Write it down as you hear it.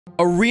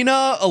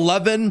Arena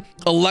 11,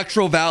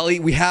 Electro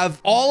Valley. We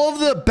have all of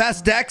the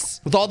best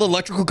decks with all the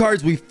electrical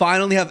cards. We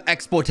finally have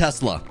Expo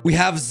Tesla. We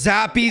have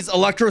Zappies,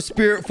 Electro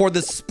Spirit for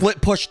the split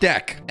push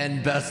deck.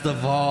 And best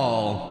of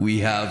all, we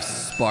have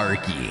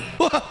Sparky.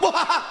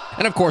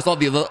 And of course, all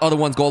the other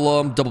ones,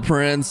 Golem, Double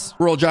Prince,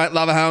 Royal Giant,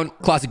 Lava Hound,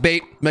 Classic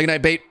Bait, Mega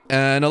Knight Bait,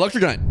 and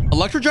Electro Giant.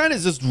 Electro Giant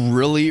is just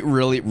really,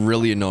 really,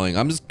 really annoying.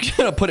 I'm just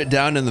gonna put it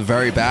down in the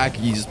very back.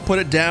 You just put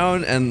it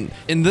down, and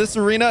in this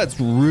arena, it's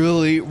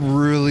really,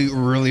 really,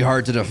 really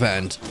hard to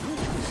defend.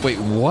 Wait,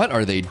 what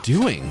are they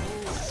doing?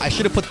 I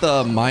should have put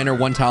the minor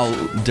one tile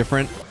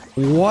different.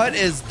 What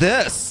is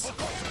this?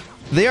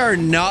 They are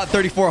not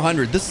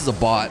 3,400. This is a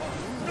bot.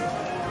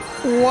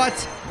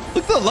 What?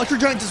 Look, the Electro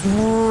Giant just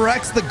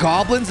wrecks the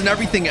goblins and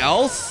everything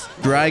else.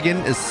 Dragon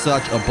is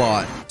such a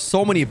bot.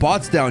 So many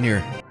bots down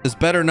here. This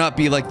better not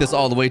be like this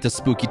all the way to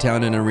Spooky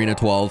Town in Arena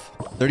 12.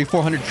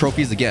 3,400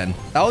 trophies again.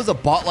 That was a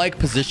bot-like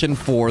position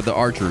for the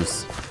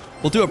archers.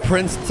 We'll do a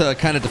prince to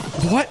kind of...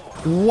 What?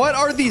 What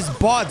are these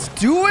bots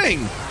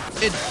doing?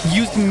 It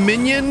used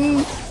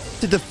minion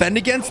to defend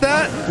against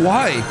that?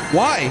 Why?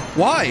 Why?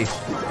 Why?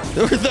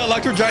 The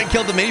Electro Giant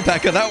killed the mini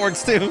P.E.K.K.A. That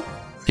works too.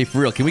 Hey, for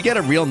real, can we get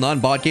a real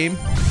non-bot game?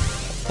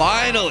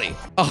 Finally,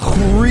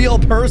 a real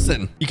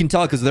person. You can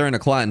tell because they're in a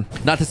clan.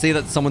 Not to say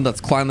that someone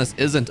that's clanless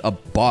isn't a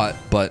bot,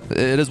 but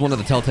it is one of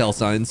the telltale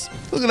signs.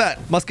 Look at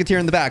that musketeer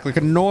in the back, like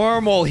a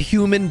normal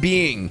human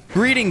being.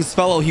 Greetings,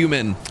 fellow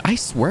human. I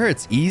swear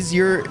it's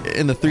easier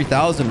in the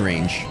 3,000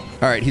 range.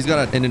 All right, he's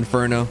got an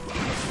Inferno.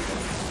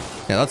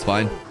 Yeah, that's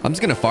fine. I'm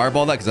just gonna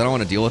fireball that because I don't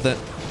want to deal with it.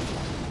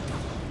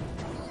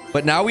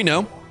 But now we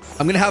know.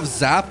 I'm gonna have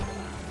Zap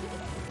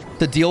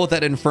to deal with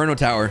that Inferno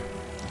tower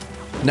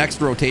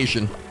next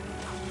rotation.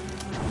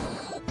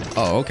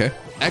 Oh, okay.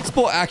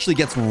 Expo actually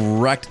gets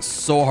wrecked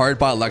so hard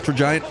by Electro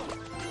Giant.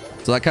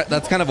 So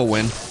that's kind of a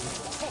win.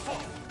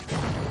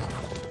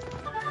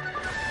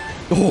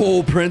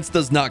 Oh, Prince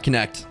does not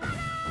connect.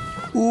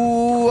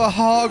 Ooh, a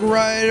Hog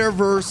Rider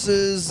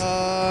versus...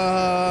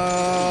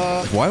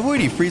 Why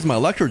would he freeze my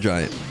Electro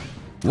Giant?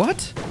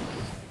 What?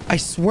 I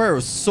swear it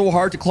was so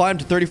hard to climb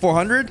to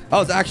 3,400. I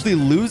was actually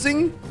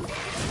losing.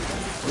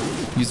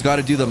 You just got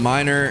to do the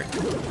minor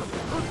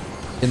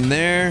in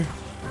there.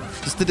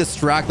 Just to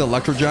distract the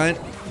Electro Giant.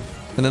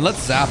 And then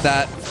let's zap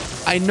that.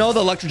 I know the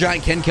Electro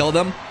Giant can kill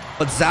them,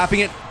 but zapping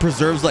it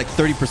preserves like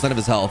 30% of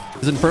his health.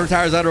 His Inferno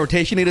Tower is out of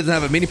rotation. He doesn't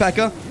have a mini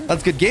P.E.K.K.A.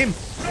 That's a good game.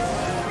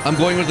 I'm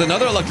going with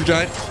another Electro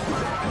Giant.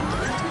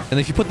 And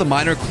if you put the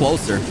minor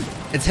closer,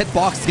 its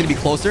hitbox is going to be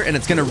closer and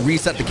it's going to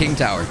reset the King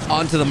Tower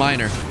onto the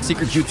minor.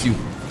 Secret Jutsu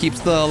keeps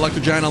the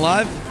Electro Giant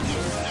alive.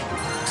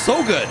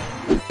 So good.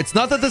 It's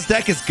not that this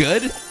deck is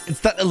good.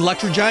 It's that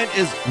Electro Giant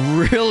is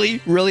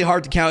really, really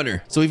hard to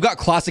counter. So we've got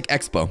Classic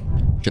Expo.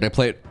 Should I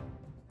play it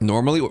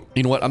normally?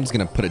 You know what? I'm just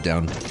going to put it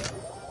down.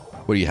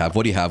 What do you have?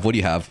 What do you have? What do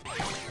you have?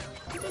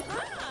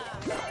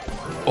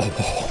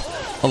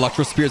 Oh,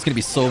 Electro Spirit is going to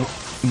be so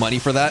money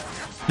for that.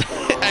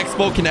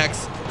 Expo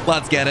connects.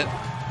 Let's get it.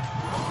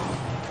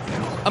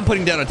 I'm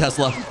putting down a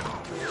Tesla.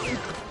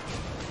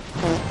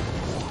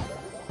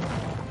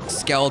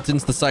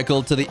 Skeletons to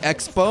cycle to the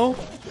Expo.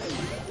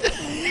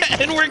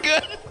 And we're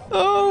good.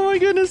 Oh my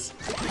goodness.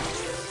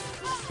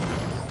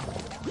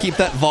 Keep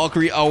that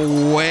Valkyrie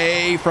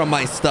away from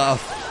my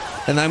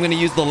stuff. And I'm going to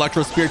use the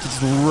Electro Spirit to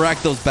just wreck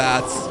those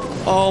bats.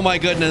 Oh my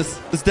goodness.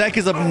 This deck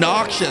is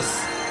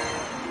obnoxious.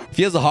 If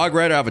he has a Hog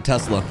Rider, I have a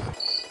Tesla.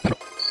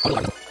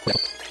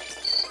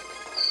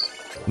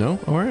 No?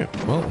 All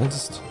right. Well, we'll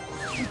just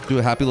do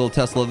a happy little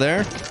Tesla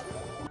there.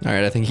 All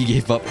right. I think he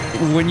gave up.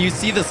 When you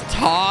see this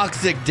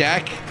toxic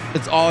deck,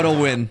 it's auto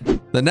win.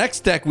 The next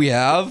deck we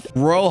have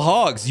Royal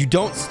Hogs. You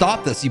don't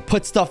stop this. You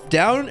put stuff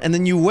down and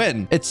then you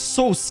win. It's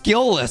so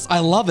skillless. I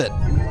love it.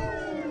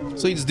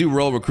 So you just do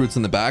Royal Recruits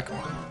in the back.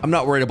 I'm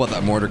not worried about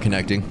that mortar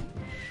connecting.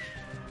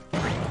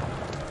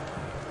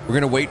 We're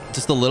going to wait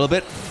just a little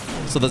bit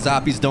so the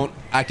Zappies don't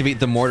activate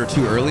the mortar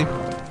too early.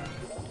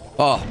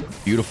 Oh,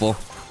 beautiful.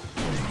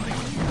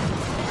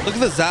 Look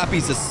at the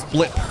Zappies just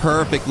split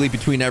perfectly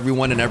between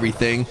everyone and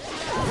everything.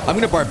 I'm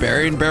going to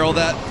Barbarian Barrel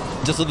that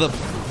just so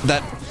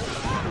that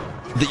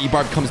the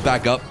E-Barb comes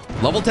back up.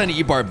 Level 10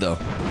 E-Barb, though.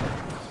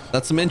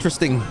 That's some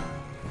interesting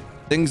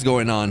things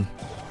going on.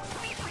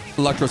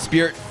 Electro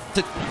Spirit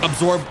to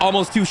absorb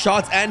almost 2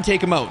 shots and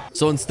take him out.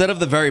 So instead of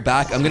the very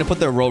back, I'm going to put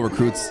their Royal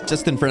Recruits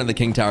just in front of the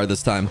King Tower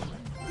this time.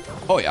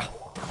 Oh, yeah.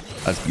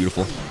 That's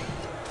beautiful.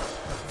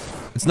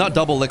 It's not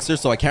double elixir,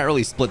 so I can't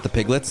really split the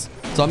piglets.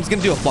 So I'm just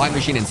going to do a flying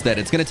machine instead.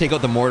 It's going to take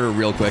out the mortar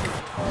real quick.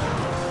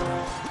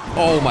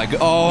 Oh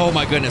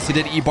my goodness. He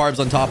did E-Barbs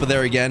on top of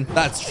there again.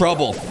 That's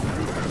trouble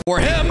for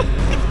him.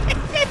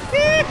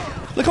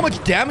 Look how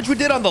much damage we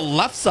did on the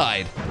left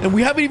side. And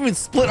we haven't even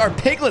split our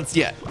piglets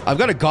yet. I've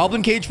got a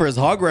Goblin Cage for his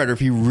Hog Rider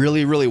if he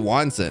really, really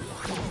wants it.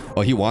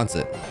 Oh, he wants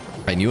it.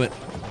 I knew it.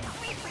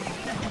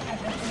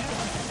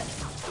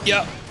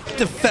 Yep.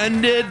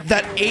 Defended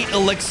that 8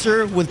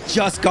 elixir with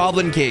just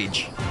Goblin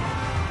Cage.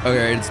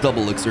 Okay, it's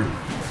double elixir.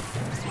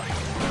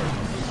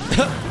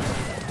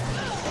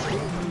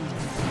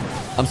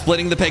 I'm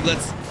splitting the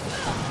piglets.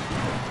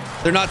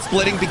 They're not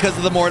splitting because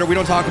of the mortar. We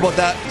don't talk about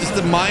that. Just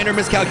a minor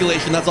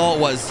miscalculation. That's all it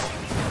was.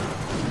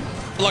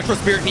 Electro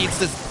Spirit needs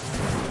to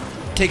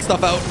take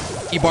stuff out.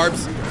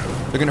 E-barbs.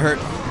 They're gonna hurt.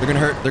 They're gonna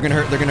hurt. They're gonna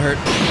hurt. They're gonna hurt.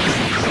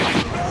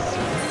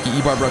 He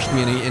E-barb rushed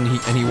me and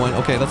he won.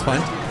 Okay, that's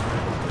fine.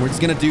 We're just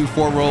gonna do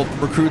 4 royal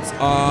recruits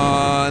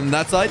on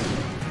that side.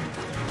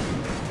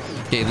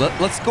 Okay,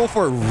 let's go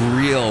for a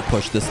real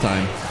push this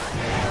time.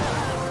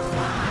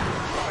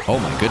 Oh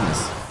my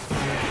goodness.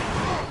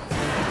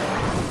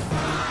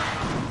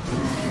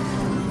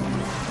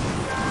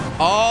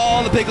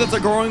 All the piglets are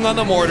growing on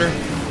the mortar.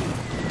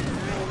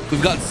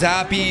 We've got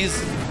Zappies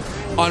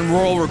on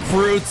royal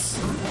recruits.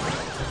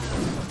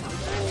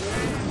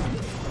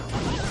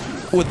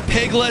 With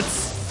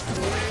piglets.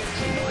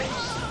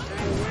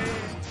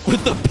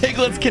 With the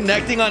piglets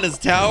connecting on his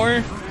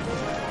tower.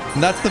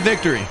 And that's the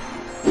victory.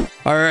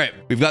 All right,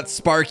 we've got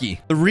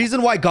Sparky. The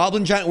reason why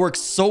Goblin Giant works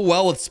so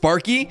well with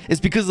Sparky is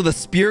because of the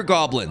Spear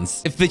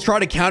Goblins. If they try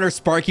to counter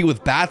Sparky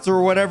with bats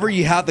or whatever,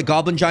 you have the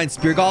Goblin Giant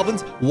Spear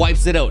Goblins,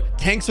 wipes it out.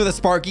 Tanks for the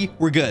Sparky,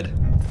 we're good.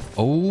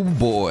 Oh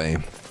boy.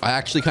 I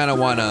actually kind of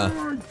want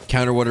to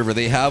counter whatever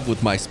they have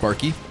with my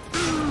Sparky.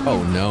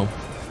 Oh no.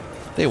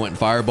 They went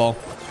Fireball.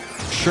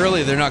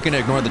 Surely they're not going to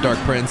ignore the Dark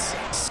Prince.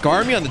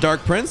 Scar me on the Dark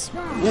Prince?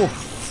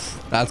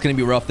 Oof. That's going to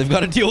be rough. They've got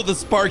to deal with the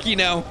Sparky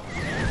now.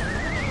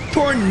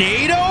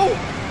 Tornado?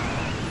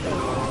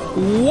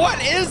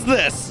 What is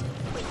this?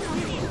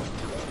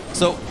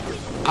 So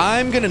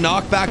I'm gonna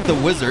knock back the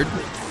wizard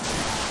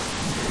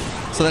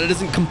so that it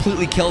doesn't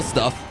completely kill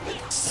stuff.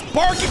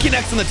 Sparky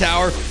connects in the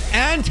tower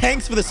and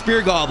tanks for the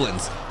spear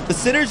goblins. The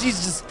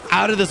synergy's just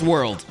out of this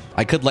world.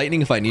 I could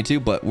lightning if I need to,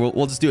 but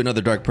we'll just do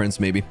another Dark Prince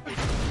maybe.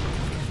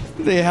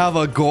 They have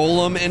a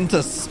golem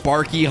into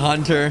Sparky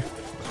Hunter.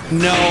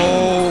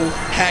 No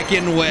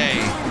heckin' way.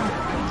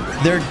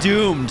 They're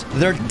doomed.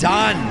 They're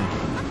done.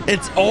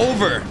 It's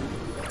over.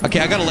 Okay,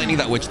 I gotta lightning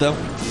that witch though.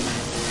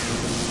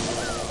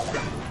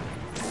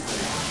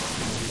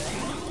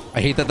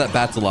 I hate that that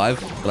bat's alive,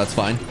 but that's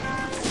fine.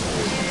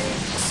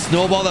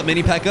 Snowball that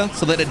mini P.E.K.K.A.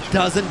 so that it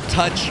doesn't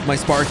touch my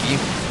Sparky.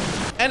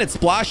 And it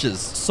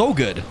splashes. So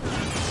good.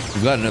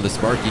 We've got another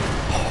Sparky.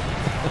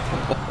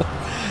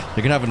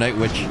 They're gonna have a Night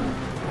Witch.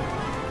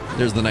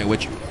 There's the Night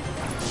Witch.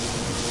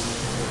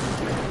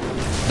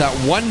 That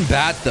one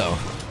bat though.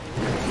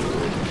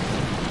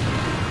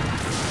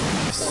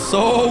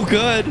 So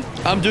good.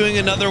 I'm doing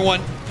another one.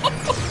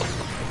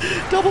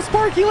 Double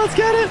Sparky, let's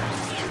get it.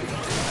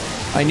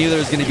 I knew there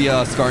was going to be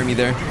a Skarmy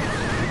there.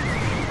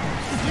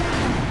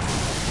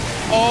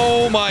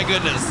 Oh my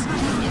goodness.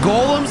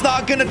 Golem's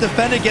not going to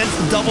defend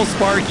against double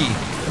Sparky.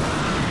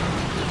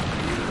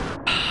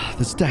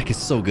 This deck is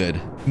so good.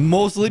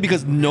 Mostly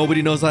because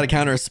nobody knows how to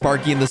counter a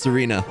Sparky in this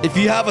arena. If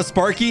you have a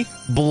Sparky,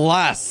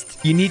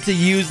 blast. You need to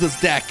use this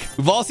deck.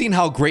 We've all seen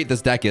how great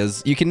this deck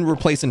is. You can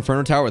replace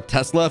Inferno Tower with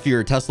Tesla if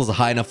your Tesla's a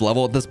high enough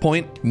level at this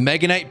point.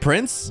 Mega Knight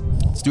Prince.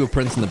 Let's do a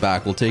Prince in the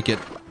back. We'll take it.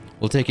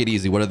 We'll take it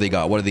easy. What do they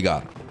got? What do they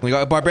got? We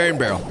got a Barbarian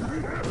Barrel.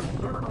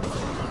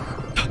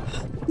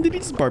 Did he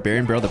just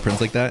Barbarian Barrel the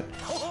Prince like that?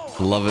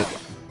 Love it.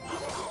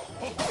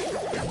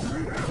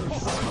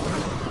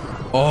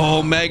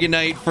 Oh, Mega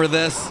Knight for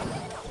this.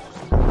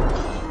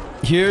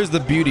 Here's the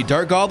beauty.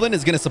 Dark Goblin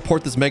is going to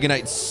support this Mega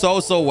Knight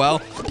so well.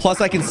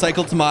 Plus, I can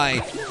cycle to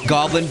my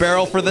Goblin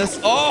Barrel for this.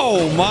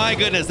 Oh, my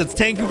goodness. It's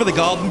tanking for the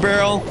Goblin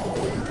Barrel.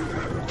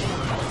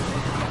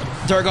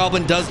 Dark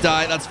Goblin does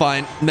die. That's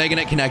fine. Mega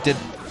Knight connected.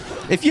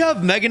 If you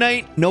have Mega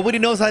Knight, nobody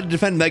knows how to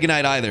defend Mega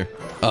Knight either.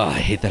 Oh, I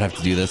hate that I have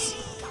to do this.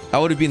 That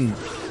would have been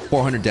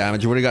 400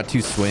 damage. I would have got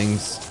 2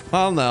 swings.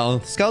 Well,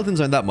 no.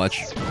 Skeletons aren't that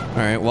much. All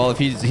right. Well, if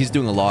he's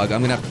doing a log,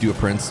 I'm going to have to do a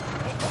Prince.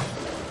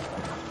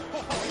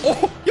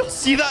 Oh, you'll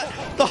see that?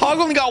 The hog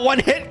only got 1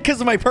 hit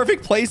because of my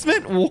perfect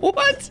placement?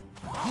 What?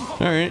 All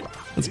right.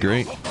 That's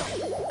great.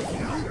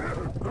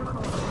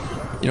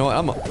 You know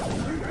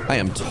what? I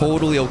am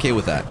totally okay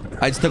with that.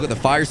 I just took with the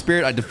Fire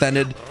Spirit. I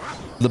defended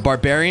the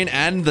Barbarian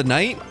and the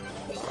Knight.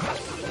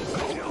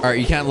 All right.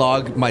 You can't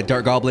log my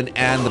Dark Goblin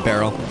and the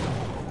Barrel.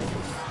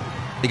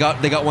 They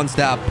got 1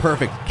 stab.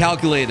 Perfect.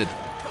 Calculated.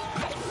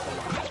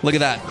 Look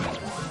at that.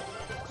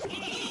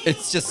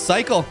 It's just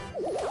cycle.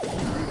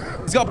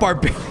 He's got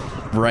Barbarian.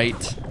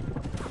 Right.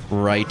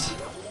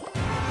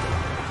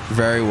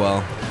 Very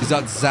well. He's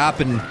got Zap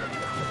and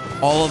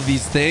all of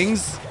these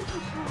things.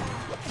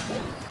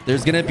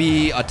 There's gonna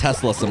be a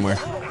Tesla somewhere.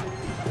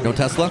 No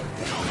Tesla?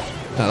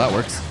 No, that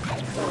works.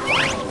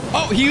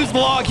 Oh, he used the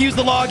log. He used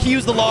the log. He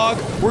used the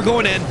log. We're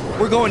going in.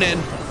 We're going in.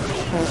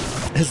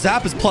 His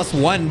Zap is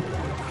 +1.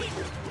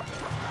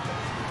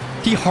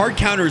 He hard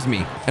counters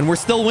me, and we're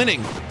still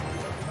winning.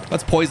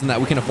 Let's poison that.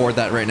 We can afford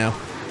that right now.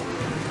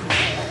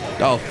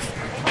 Oh.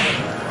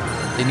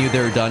 They knew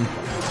they were done.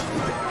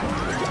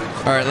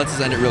 All right, let's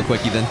just end it real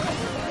quicky then.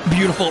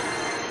 Beautiful.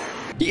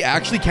 He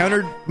actually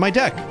countered my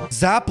deck.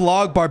 Zap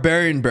Log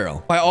Barbarian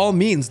Barrel. By all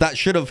means, that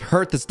should have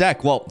hurt this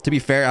deck. Well, to be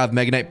fair, I have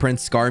Mega Knight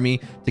Prince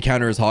Skarmy to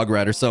counter his Hog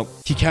Rider. So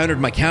he countered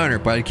my counter,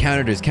 but I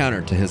countered his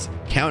counter to his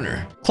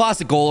counter.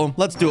 Classic Golem.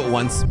 Let's do it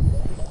once.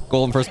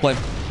 Golem first play.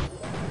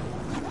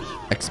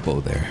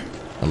 Expo there.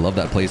 I love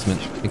that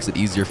placement. Makes it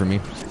easier for me.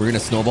 We're going to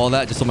snowball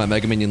that just so my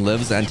Mega Minion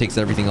lives and takes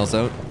everything else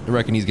out. I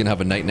reckon he's going to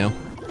have a night now.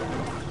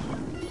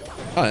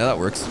 Oh, yeah, that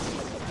works.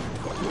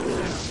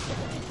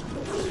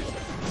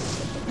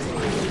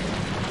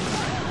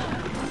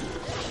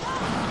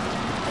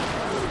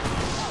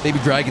 Baby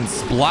Dragon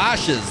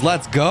splashes.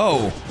 Let's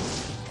go.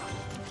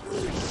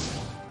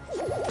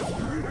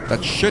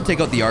 That should take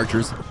out the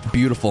archers.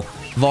 Beautiful.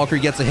 Valkyrie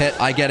gets a hit.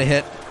 I get a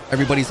hit.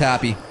 Everybody's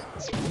happy.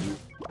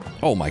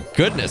 Oh my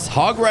goodness.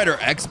 Hog Rider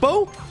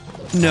Expo?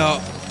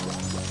 No.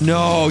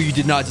 No, you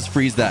did not just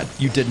freeze that.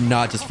 You did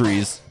not just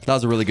freeze. That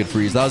was a really good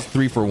freeze. That was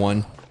 3 for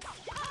 1.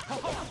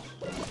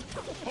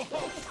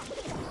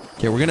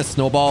 Okay, we're going to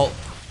snowball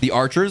the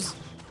archers.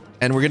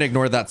 And we're going to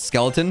ignore that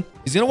skeleton.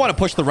 He's going to want to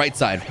push the right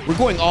side. We're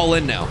going all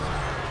in now.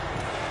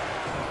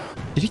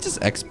 Did he just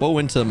expo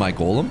into my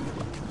golem?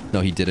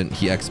 No, he didn't.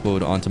 He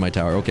expoed onto my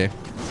tower. Okay.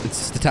 It's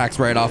just attacks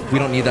right off. We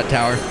don't need that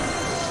tower.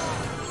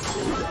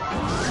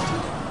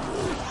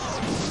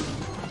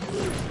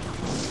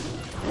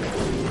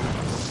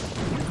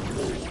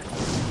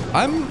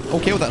 I'm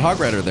okay with that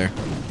Hog Rider there.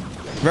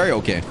 Very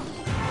okay.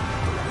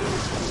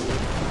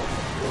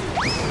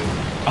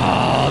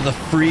 Ah, the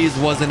freeze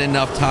wasn't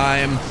enough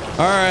time.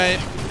 All right.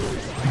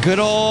 Good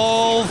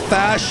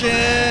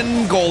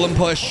old-fashioned golem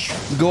push.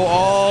 Go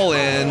all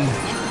in.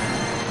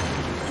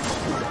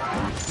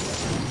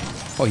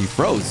 Oh, he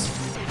froze.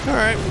 All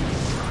right.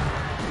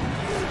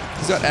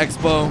 He's got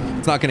Expo.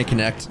 It's not going to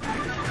connect.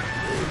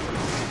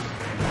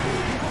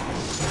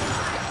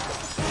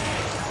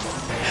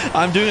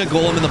 I'm doing a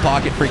golem in the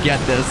pocket. Forget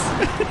this.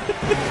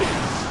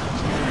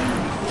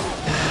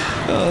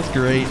 Oh, that's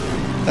great.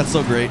 That's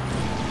so great.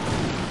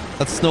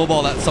 Let's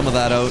snowball some of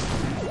that out.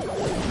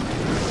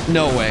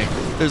 No way.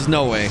 There's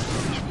no way.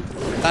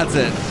 That's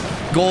it.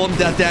 Golem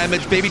death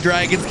damage. Baby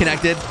Dragon's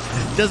connected.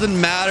 Doesn't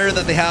matter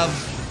that they have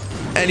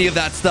any of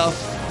that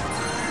stuff.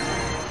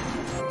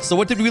 So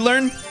what did we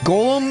learn?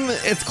 Golem,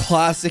 it's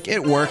classic.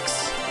 It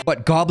works.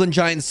 But Goblin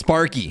Giant,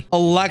 Sparky,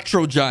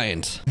 Electro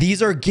Giant.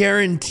 These are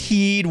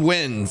guaranteed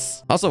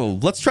wins. Also,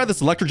 let's try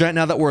this Electro Giant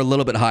now that we're a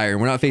little bit higher.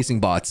 We're not facing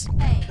bots.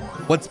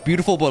 What's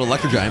beautiful about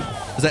Electro Giant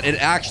is that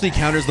it actually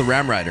counters the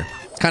Ram Rider.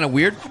 It's kind of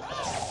weird,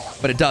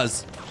 but it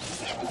does.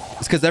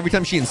 It's because every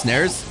time she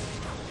ensnares,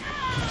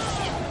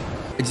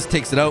 it just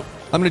takes it out.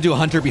 I'm going to do a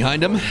hunter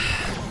behind him.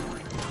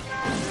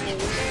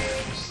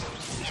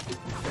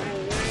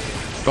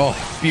 Oh,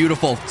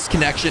 beautiful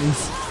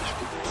connections.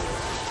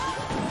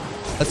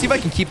 Let's see if I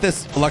can keep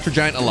this Electro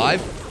Giant alive.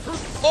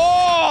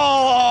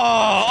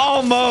 Oh,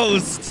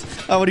 almost.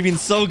 That would have been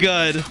so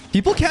good.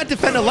 People can't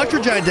defend Electro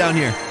Giant down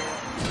here.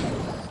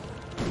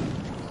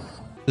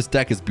 This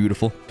deck is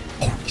beautiful.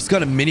 Oh, he's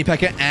got a mini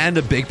P.E.K.K.A. and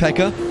a big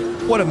P.E.K.K.A.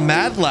 What a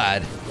mad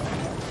lad.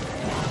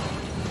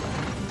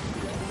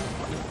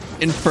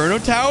 Inferno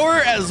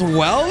Tower as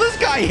well? This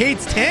guy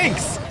hates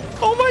tanks.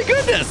 Oh my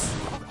goodness.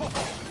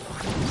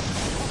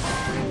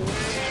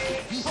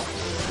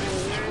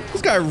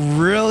 This guy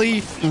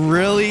really,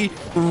 really,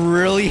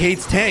 really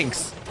hates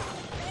tanks.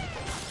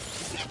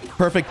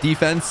 Perfect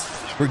defense.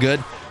 We're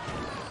good.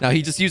 Now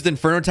he just used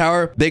Inferno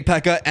Tower, big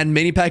P.E.K.K.A. and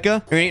mini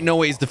P.E.K.K.A. There ain't no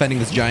way he's defending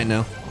this giant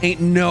now. Ain't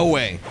no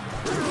way.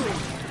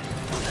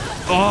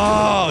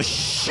 Oh,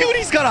 shoot.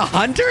 He's got a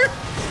hunter?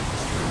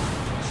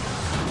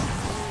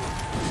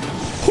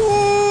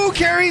 Who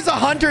carries a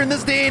hunter in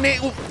this day and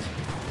age?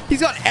 He's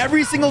got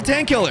every single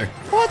tank killer.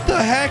 What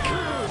the heck?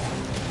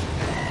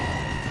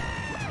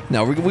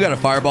 No, we got to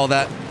fireball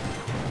that.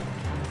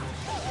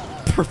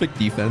 Perfect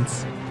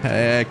defense.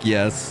 Heck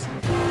yes.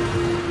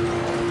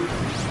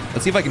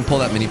 Let's see if I can pull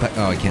that mini pack.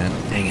 Oh, I can't.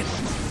 Dang it.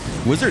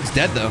 Wizard's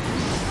dead, though.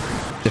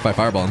 If I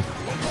fireball him.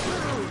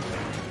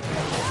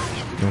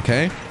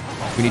 Okay.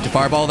 We need to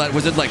fireball that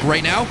wizard, like,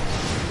 right now.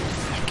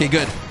 Okay,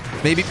 good.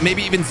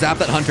 Maybe even zap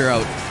that hunter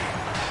out.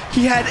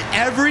 He had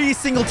every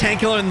single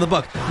tank killer in the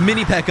book.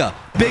 Mini P.E.K.K.A.,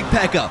 big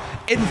P.E.K.K.A.,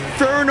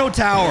 Inferno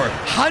Tower,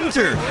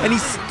 Hunter, and he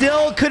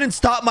still couldn't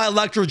stop my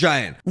Electro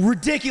Giant.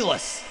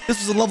 Ridiculous.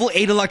 This was a level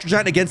 8 Electro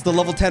Giant against the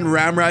level 10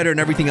 Ram Rider and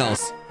everything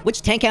else.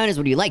 Which tank counters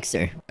would you like,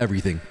 sir?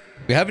 Everything.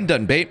 We haven't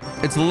done bait.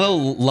 It's a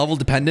little level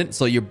dependent,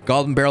 so your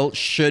Goblin Barrel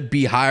should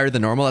be higher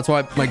than normal. That's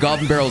why my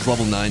Goblin Barrel is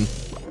level 9.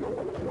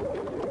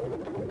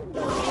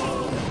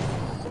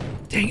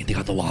 Dang it, they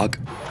got the log.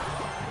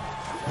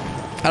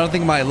 I don't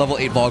think my level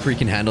 8 Valkyrie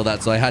can handle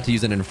that, so I had to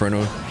use an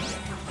Inferno.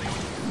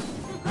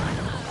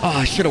 Oh,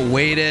 I should have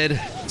waited.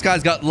 This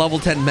guy's got level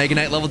 10 Mega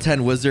Knight, level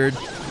 10 Wizard.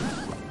 All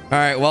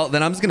right, well,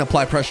 then I'm just going to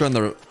apply pressure on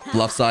the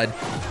left side.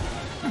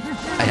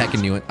 I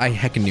heckin' knew it. I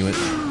heckin' knew it.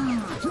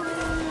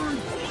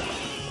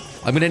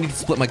 I'm going to need to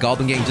split my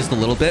Goblin Gang just a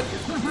little bit.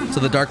 So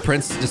the Dark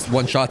Prince just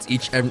one-shots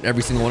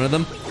every single one of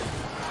them.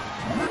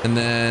 And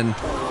then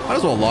might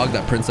as well log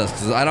that princess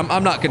because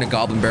I'm not going to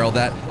Goblin Barrel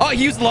that. Oh,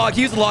 he used the log.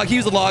 He used the log. He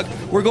used the log.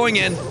 We're going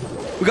in.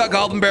 We got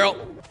Goblin Barrel.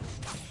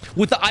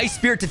 With the Ice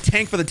Spirit to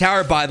tank for the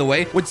tower, by the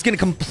way, which is going to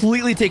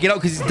completely take it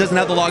out because he doesn't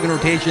have the log in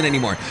rotation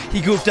anymore.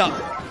 He goofed up.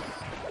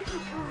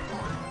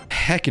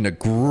 Heckin'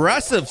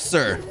 aggressive,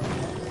 sir.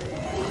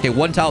 Okay,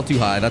 one tile too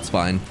high. That's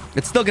fine.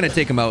 It's still going to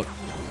take him out.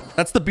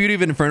 That's the beauty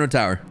of an Inferno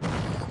Tower.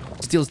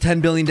 Deals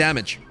 10 billion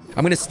damage.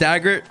 I'm going to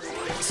stagger it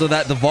so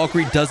that the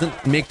Valkyrie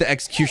doesn't make the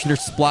Executioner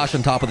splash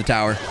on top of the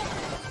tower.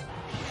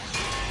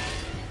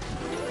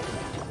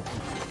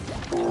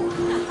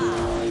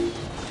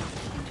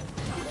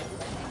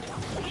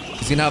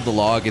 He's going to have the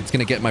log. It's going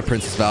to get my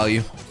Princess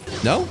value.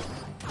 No?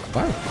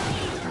 Wow.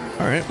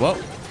 All right, well.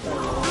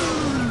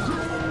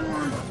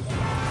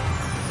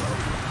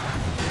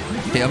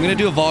 Okay, I'm going to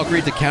do a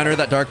Valkyrie to counter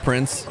that Dark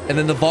Prince. And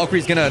then the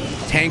Valkyrie's going to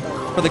tank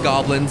for the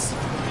Goblins.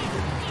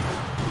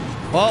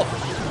 Well,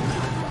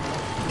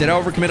 did I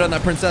overcommit on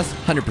that Princess?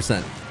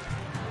 100%.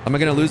 Am I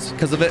going to lose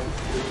because of it?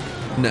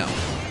 No.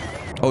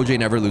 OJ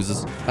never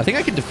loses. I think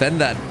I can defend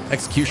that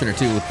Executioner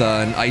too with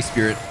an Ice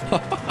Spirit.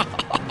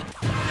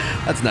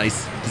 That's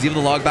nice. Does he have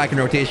the log back in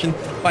rotation?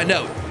 Find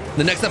out in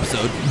the next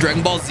episode,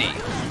 Dragon Ball Z.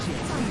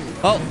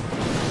 Oh.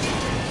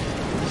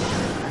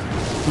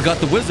 We got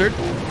the Wizard.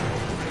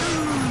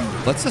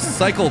 Let's just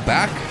cycle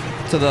back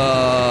to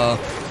the...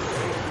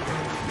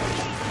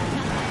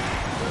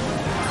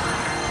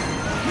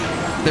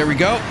 There we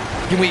go.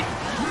 Can we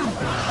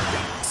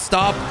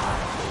stop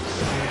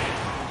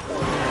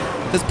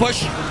this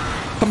push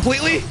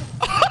completely?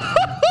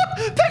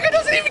 Pekka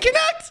doesn't even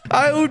connect.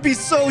 I would be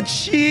so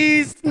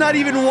cheesed. Not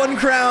even one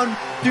crown.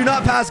 Do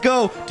not pass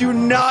go. Do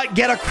not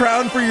get a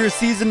crown for your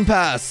season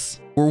pass.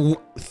 We're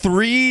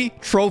 3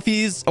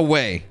 trophies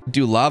away.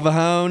 Do Lava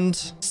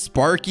Hound,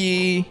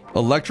 Sparky,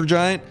 Electro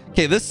Giant.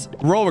 Okay, this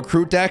Royal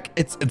Recruit deck,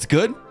 it's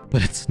good,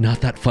 but it's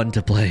not that fun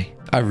to play.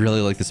 I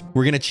really like this.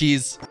 We're gonna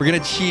cheese. We're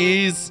gonna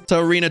cheese to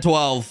Arena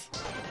 12.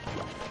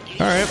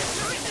 All right.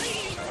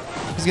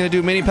 He's gonna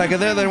do mini Pekka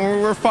there, then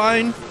we're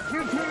fine.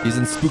 He's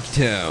in Spooky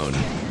Town.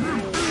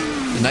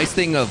 The nice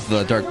thing of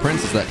the Dark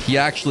Prince is that he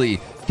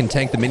actually can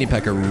tank the mini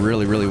Pekka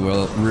really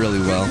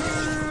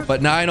well.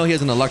 But now I know he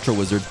has an Electro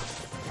Wizard.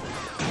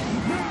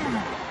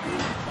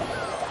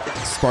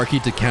 Sparky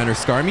to counter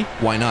Skarmy?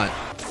 Why not?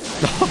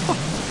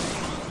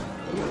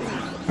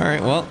 All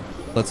right, well,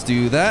 let's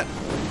do that.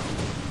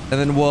 And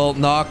then we'll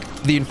knock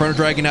the Inferno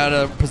Dragon out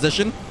of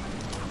position.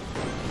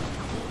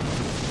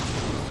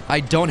 I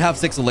don't have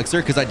 6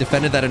 elixir because I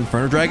defended that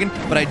Inferno Dragon,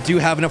 but I do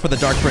have enough for the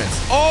Dark Prince.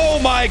 Oh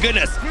my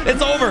goodness.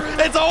 It's over.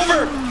 It's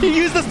over. He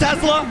used this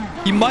Tesla.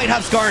 He might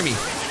have Skarmy.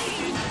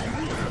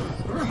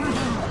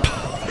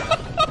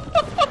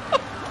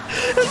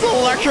 This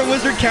Electro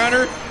Wizard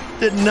counter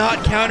did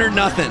not counter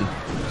nothing.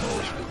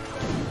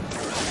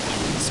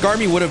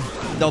 Skarmy would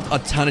have dealt a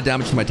ton of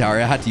damage to my tower.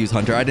 I had to use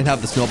Hunter. I didn't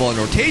have the snowball in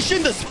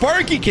rotation. The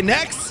Sparky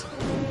connects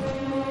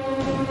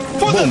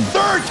for the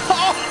third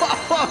time.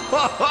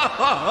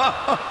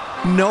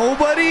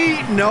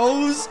 Nobody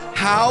knows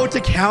how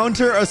to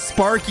counter a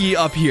Sparky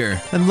up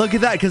here. And look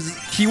at that, because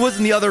he was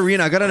in the other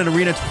arena. I got an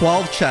Arena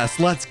 12 chest.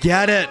 Let's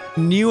get it.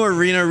 New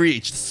arena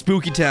reached.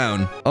 Spooky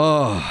Town.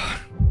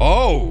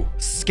 Oh,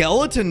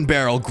 Skeleton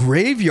Barrel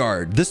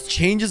Graveyard. This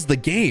changes the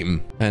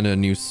game. And a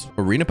new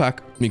arena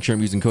pack. Make sure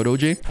I'm using code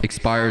OJ.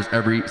 Expires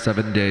every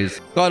 7 days.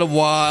 Got a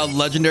wild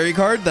legendary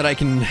card that I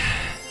can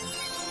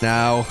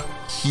now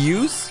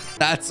use.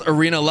 That's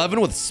Arena 11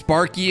 with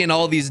Sparky and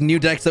all these new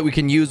decks that we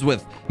can use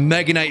with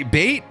Mega Knight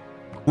Bait,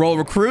 Royal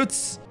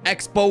Recruits,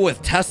 Expo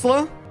with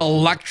Tesla,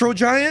 Electro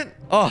Giant.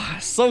 Oh,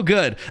 so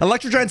good.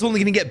 Electro Giant's only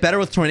going to get better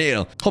with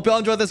Tornado. Hope y'all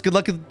enjoyed this. Good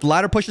luck with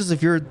ladder pushes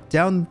if you're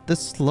down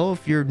this low.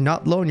 If you're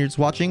not low and you're just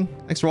watching,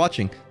 thanks for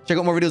watching. Check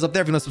out more videos up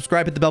there. If you want to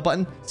subscribe, hit the bell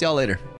button. See y'all later.